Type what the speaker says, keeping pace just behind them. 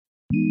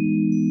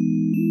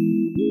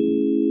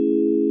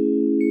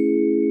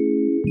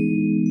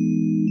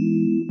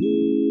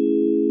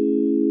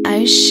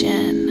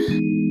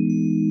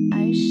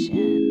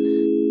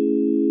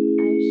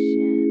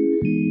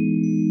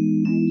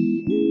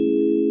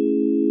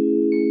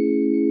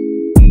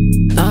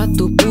A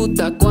tu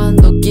puta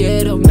cuando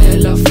quiero me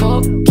la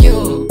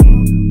foqueo.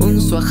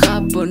 Un swag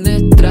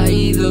japonés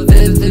traído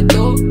desde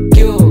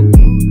Tokio.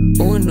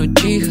 Uno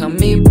chija,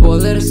 mi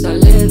poder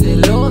sale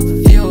del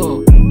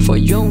odio.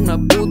 Folló una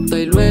puta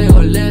y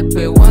luego le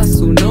pegó a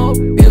su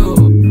novio.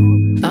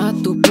 A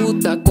tu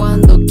puta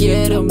cuando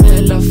quiero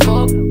me la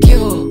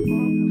foqueo.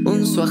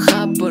 Un swag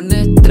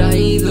japonés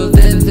traído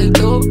desde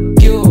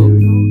Tokio.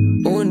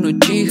 Uno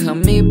chija,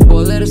 mi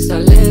poder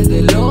sale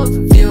del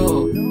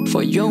odio.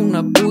 Folló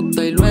una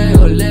puta y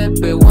luego le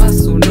pegó a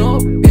su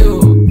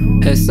novio.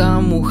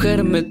 Esa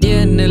mujer me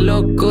tiene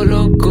loco,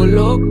 loco,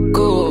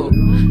 loco.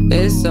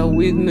 Esa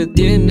weed me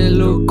tiene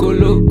loco,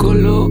 loco,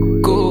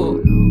 loco.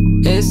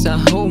 Esa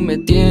hoe me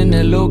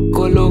tiene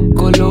loco,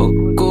 loco,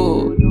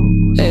 loco.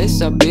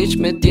 Esa bitch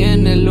me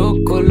tiene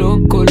loco,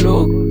 loco,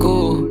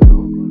 loco.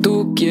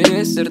 Tú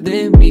quieres ser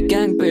de mi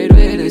gang pero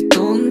eres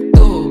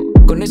tonto.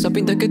 Con esa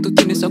pinta que tú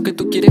tienes, aunque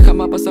tú quieres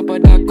jamás vas a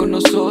parar con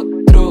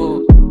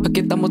nosotros.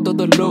 Aquí estamos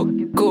todos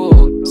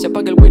locos. Se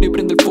apaga el weed y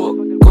prende el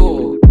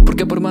foco.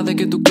 Porque por más de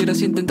que tú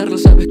quieras intentarlo,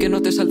 sabes que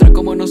no te saldrá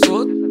como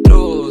nosotros.